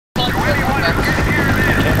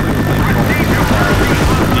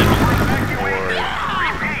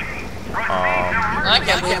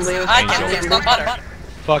lose. I can't lose. No butter.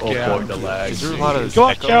 Fuck yeah. The lag. Is there a lot of Come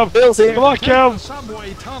on, Kev. Come on, Kev.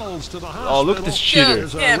 Oh, look at this cheater.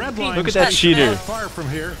 Look at that cheater.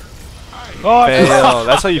 Oh, Fail.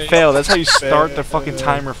 That's how you fail. That's how you start the fucking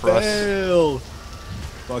timer for us. Fail.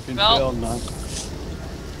 Fucking fail, man.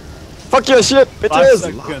 Fuck your shit, 5 bitches!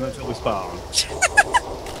 seconds until we spawn.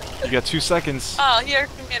 You got 2 seconds. Oh, here,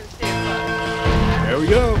 come get it too. There we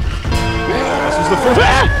go. This is the first.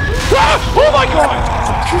 Oh my god!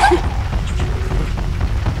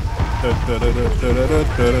 oh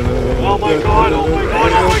my god, oh my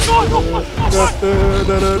god, oh my god, oh my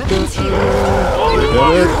god!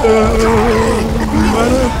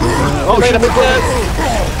 Oh, wait a minute!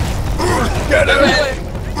 Get it!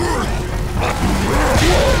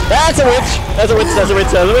 That's a witch! That's a witch, that's a witch,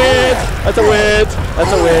 that's a witch! That's a witch!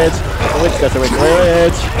 That's a witch! That's a witch, that's a witch,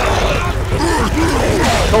 witch!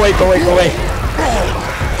 Go away, go away, go away!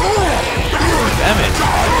 Damn it.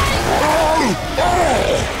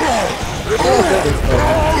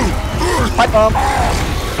 Pipe bomb!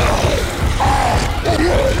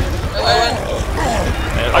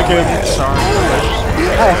 Again. Sorry.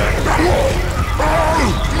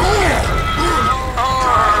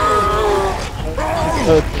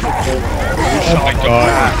 Oh my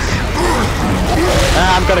god.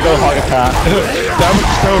 I'm gonna go hog a cat. That was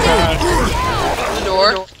so bad. The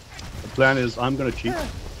door. The plan is I'm gonna cheat,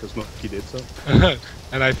 because Monkey did so.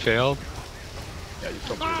 And I failed. Yeah, you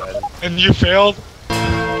probably died. And you failed?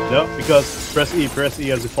 No, because press E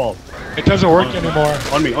as default. It doesn't work anymore.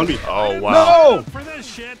 On me, on me. Oh wow. No! For this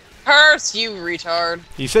shit. Curse, you retard.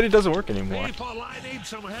 He said it doesn't work anymore. People, I need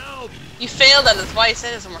some help. You failed at it, that's why I said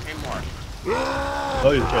it doesn't work anymore.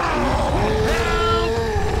 Oh, interesting.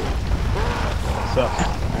 So,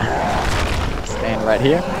 Stand right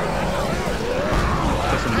here.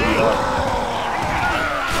 that's some new luck.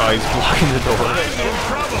 Oh, he's blocking the door.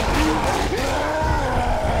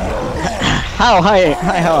 How? Hi,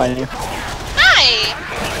 how are you? Hi!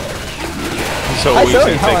 So Hi, easy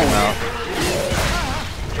Zoe, to how take are him you? out.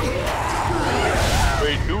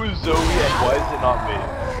 Wait, who is Zoe and why is it not me?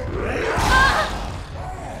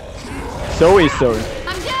 Zoe.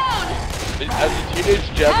 I'm down! As a teenage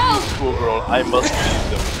Japanese schoolgirl, I must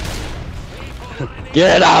believe them.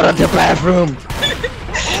 Get out of the bathroom!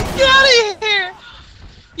 Get out of here!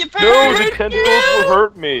 You No, pervert! the tentacles will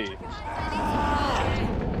hurt me.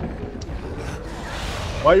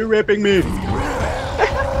 Why are you raping me?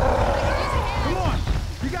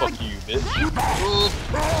 Fuck you, bitch.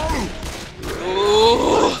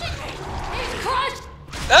 Ooh.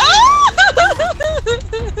 Ah!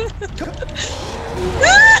 I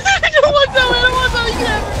don't want that, you can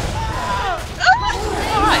have it.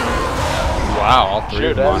 Wow, all three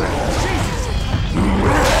of them on it.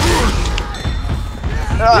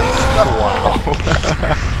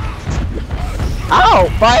 Ow!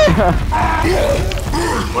 Fire!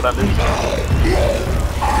 What I did.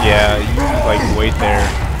 Yeah, you like wait there.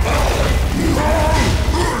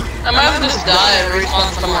 I might have to just die and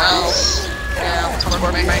respawn somewhere else. Yeah, that's what's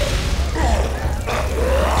working.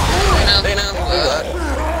 They know.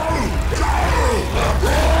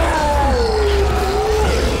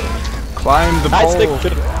 Climb the I stick pole. to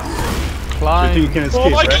the... Climb. You can escape, Oh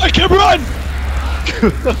my right? god, I can't run!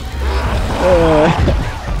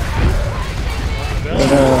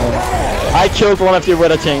 I killed one of you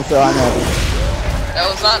with a chainsaw, I know. That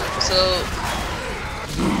was not so.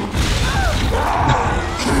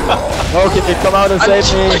 Okay, come out and save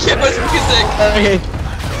me. I can't listen to music. Okay.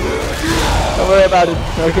 Don't worry about it.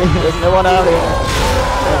 Okay, there's no one out here.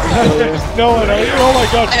 There's no one out here. Oh my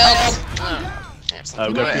god. I helped.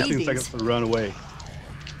 We've got 15 seconds to run away.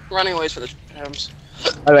 Running away for the items.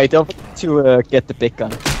 Alright, don't forget to get the big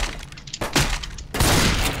gun.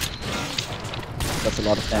 That's a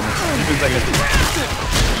lot of damage. 15 seconds.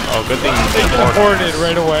 Oh, good thing They they teleported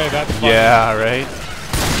right away. That's fun. Yeah, right.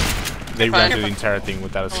 They ran Fine. through the entire thing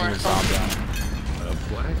without a single zombie on it. A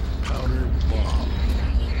black powder bomb.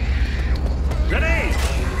 Grenade!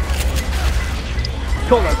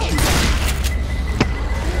 Call that shit.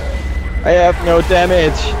 I have no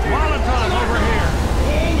damage. Molotov over here!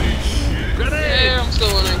 Holy shit! Grenade! Yeah, I'm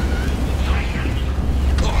still winning.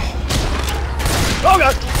 Oh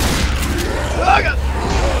god! Oh god!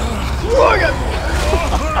 Oh god!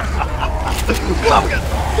 Oh god!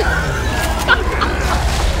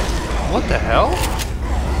 What the hell?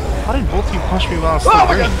 How did both of you punch me while I was still Oh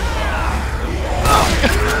my green? god!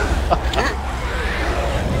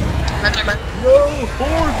 No!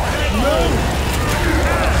 Forward! No!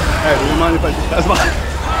 Hey, do you mind if I just pass by?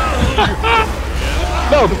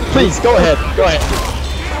 No, please, go ahead. Go ahead.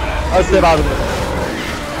 I'll step out of it.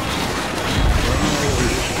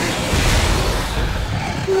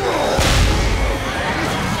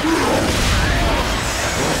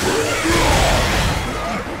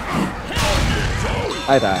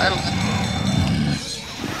 I died.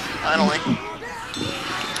 Finally.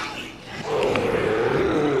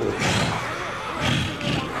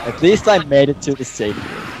 At least I made it to the safe.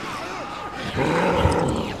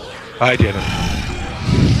 I didn't.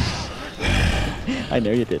 I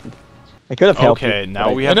know you didn't. I could have helped you. Okay, now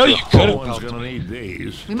but we I- have know to you could've hope One's gonna need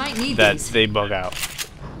these. We might need that these. they bug out.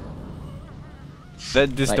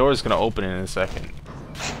 This Like- door is gonna open in a second.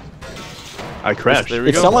 I crashed. There we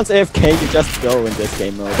If go. someone's AFK, you just go in this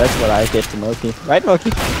game mode. That's what I did to Moki. Right,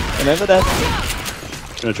 Moki? Remember that?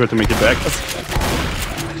 Gonna try to make it back.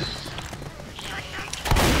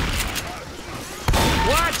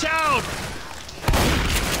 Watch out!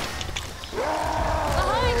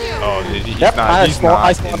 Behind you. Oh, he's Yep, not. I He's spawn- I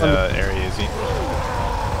not spawned in on the area, is he?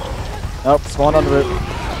 Nope, spawn on the roof.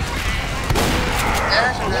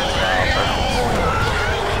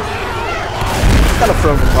 Gotta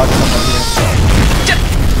throw the bug someone here.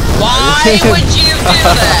 Why would you do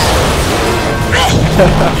that?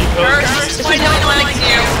 First, I don't like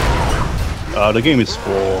you. The game is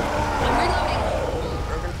full.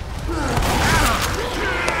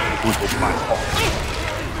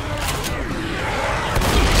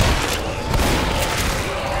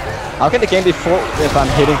 How can the game be full if I'm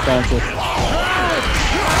hitting Francis?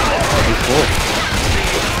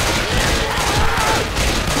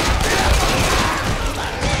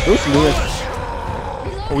 Who's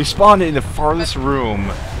Lewis? We spawned in the farthest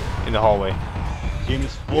room in the hallway. The game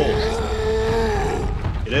is full.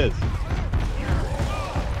 It is.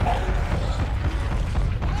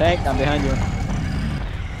 Tank, I'm behind you.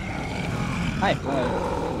 Hi.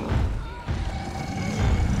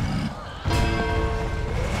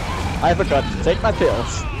 I forgot to take my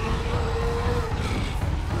pills.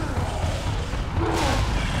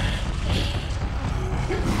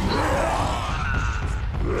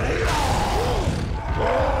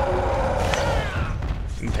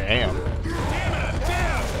 Damn.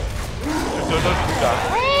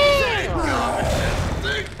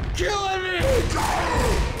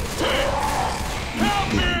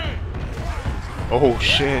 Oh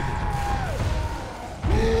shit.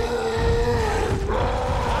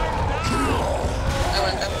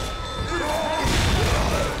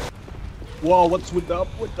 Whoa, what's with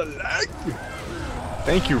the lag?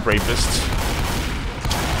 Thank you, rapist.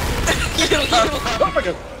 Oh my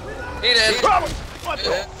god. He did. What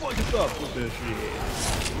the fuck is up with this shit?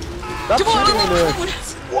 Stop shooting me,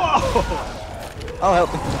 Lewis. Whoa! I'll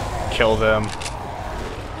help you. Kill them.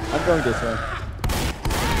 I'm going this way.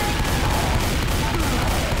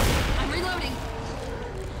 I'm reloading.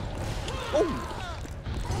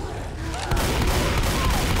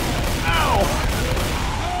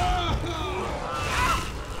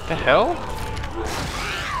 The hell?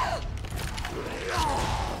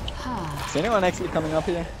 Is anyone actually coming up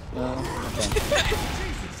here? No. Okay.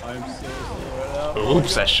 I'm so sorry.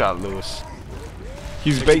 Oops, I shot Lewis.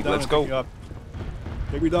 He's bait, let's go.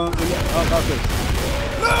 Take me down.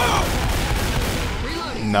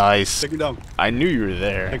 Nice. Take me down. I knew you were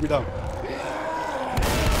there. Take me down.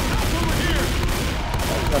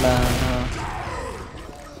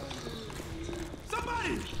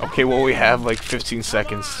 Okay, well we have like 15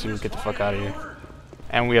 seconds to get the fuck out of here.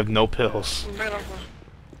 And we have no pills.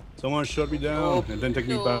 Someone shut me down and then take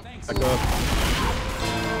me back up.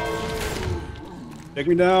 Take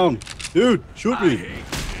me down. Dude, shoot me.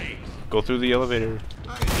 Go through the elevator.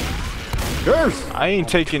 Curse! I ain't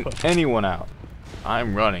taking anyone out.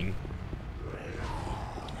 I'm running.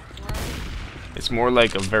 It's more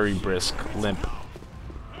like a very brisk limp.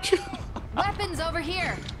 Weapons over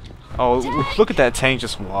here. Oh, look at that tank,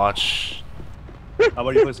 just watch. How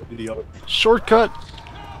about you play some video? Shortcut!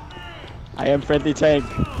 I am friendly tank.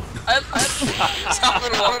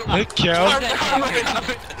 It counts.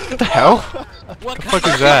 What the hell? What the fuck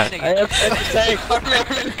is that? I am friendly tank.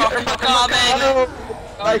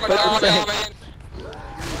 I friendly tank.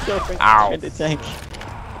 So friendly, Ow. friendly tank.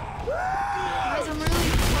 Guys, I'm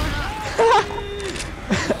really torn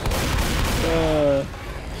up.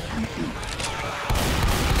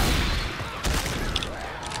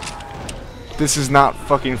 This is not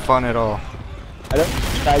fucking fun at all. I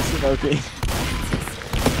don't nice smoking.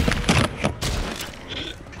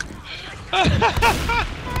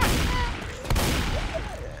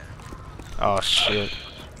 Oh shit.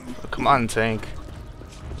 Come on, tank.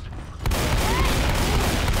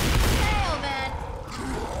 Hell, man.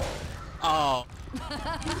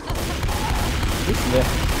 Who's left?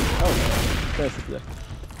 Oh, Chris is left.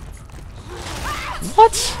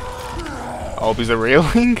 What? Oh, he's a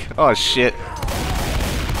railing? Oh shit.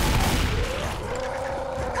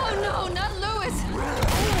 Oh no, not Lewis.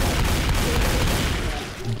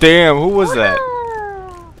 Damn, who was that?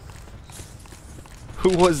 Who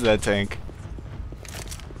was that tank?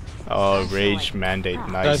 Oh, rage mandate,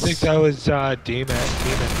 nice. I think that was Demon.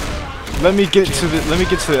 Let me get to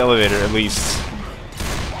the elevator at least.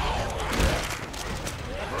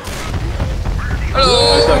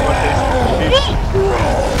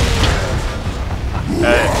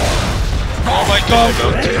 Hey, Oh my god!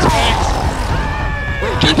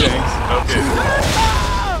 two tanks. Okay.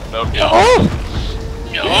 Okay.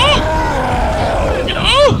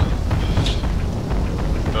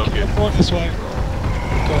 Okay. Going this way.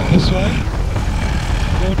 Going this way.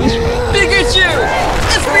 Going this way. Pikachu!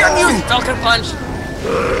 It's me on you! Falcon Punch!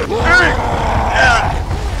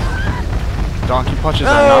 Donkey punches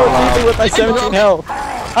are No, not leave me allowed. with my 17 health.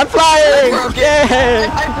 I'm flying! Yay!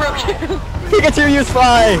 I broke it! Pikachu, use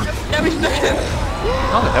fly! Now he's back.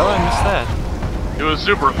 How the hell I missed that? It was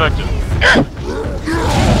super effective.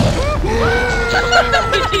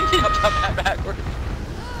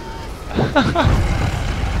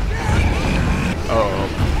 Oh.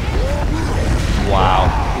 Wow.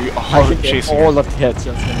 We I are can get chasing all her. of the hits. Is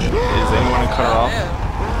anyone gonna cut her off?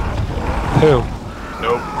 Who?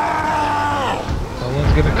 Nope.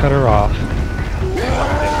 Someone's gonna cut her off.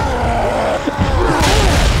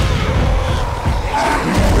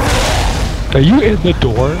 Are you in the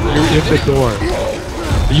door? You're in the door.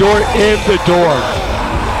 You're in the door.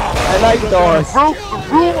 I like doors.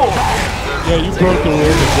 Yeah, you broke the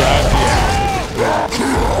rule and grabbed me.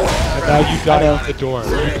 And now you got know. in the door. You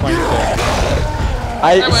planked there. I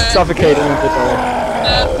suffocated in the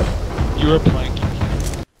door. You were planking.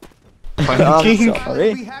 I'm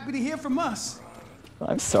sorry. Be happy to hear from us.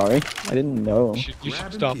 I'm sorry. I didn't know. You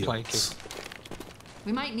should stop planking.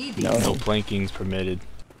 We might need these. No. No planking's permitted.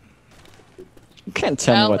 You can't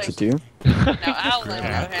tell me what to do. Now Alan, go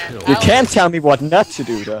ahead. You can't tell me what not to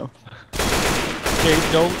do, though. Okay,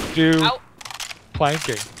 don't do Ow.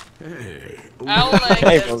 planking. Alan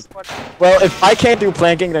Hey, is Well, if I can't do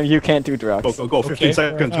planking, then you can't do drugs. Go, 15 Okay,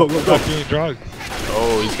 seconds. fair Go, enough. go, go. Stop doing drugs.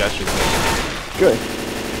 Oh, he's got you. Good.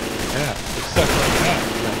 Yeah, except right now.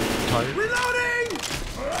 Tired.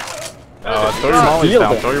 Throw your mollies Feel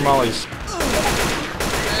down. it. Throw your mollies.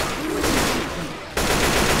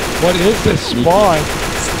 What is this spawn?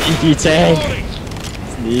 Sneaky tank.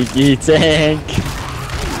 Sneaky tank.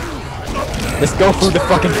 Let's go through the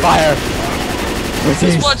fucking fire.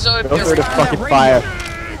 Please, what's up go here. through the fucking fire.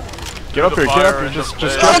 Get up here. Get up here. Just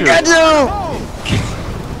get up Look here. at you!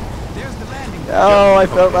 Oh, I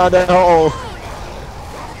fell down the hole.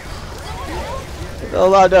 I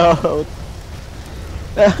fell down the hole.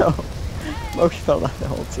 No. Moki fell down the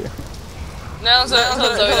hole too. Now so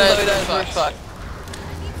fuck.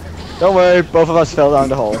 Don't worry, both of us fell down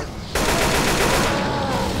the hole.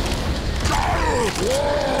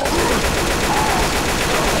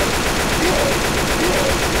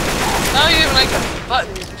 Now you even like the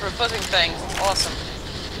buttons for buzzing things. Awesome.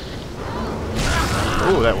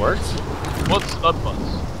 Ooh, that worked. What's up, butts?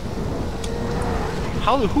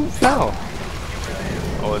 Who fell?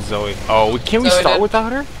 Oh, it's Zoe. Oh, can we Zoe start did.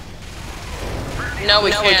 without her? No,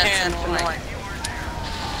 we can't.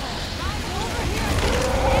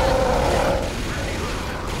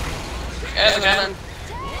 Okay.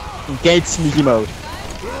 Engage sneaky mode.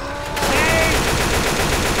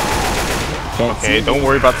 Can't Okay, see. don't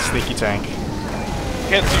worry about the sneaky tank.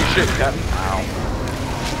 Can't see shit, Captain. Ow.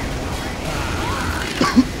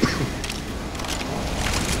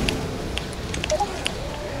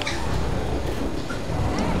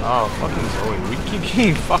 Oh, fucking Zoe. We keep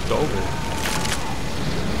getting fucked over.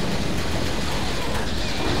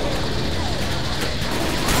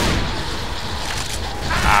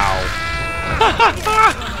 Ow.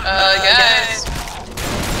 Guys.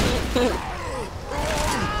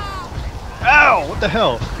 Ow! What the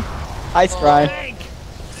hell? Ice Brian.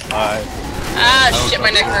 Ah, shit, my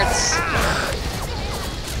neck hurts.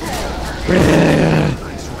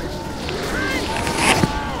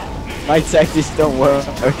 My tactics don't work.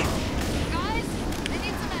 Guys, I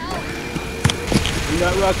need some help. Bring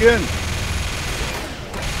that rock in.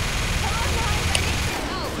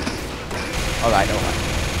 Alright.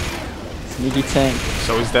 Sneaky tank.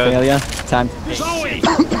 So he's dead. Failure. Time to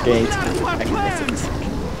gate.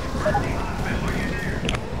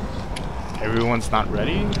 Everyone's not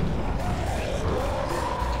ready?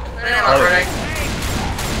 Alright.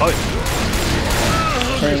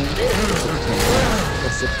 Tank.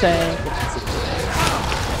 What's a tank? What's a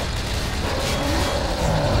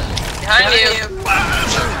Behind you.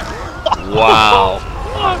 Wow.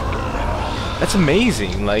 That's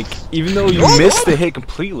amazing. Like, even though you missed the hit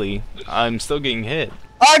completely, I'm still getting hit.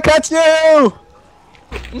 I got you!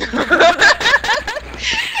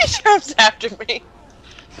 comes after me.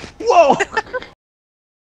 Whoa!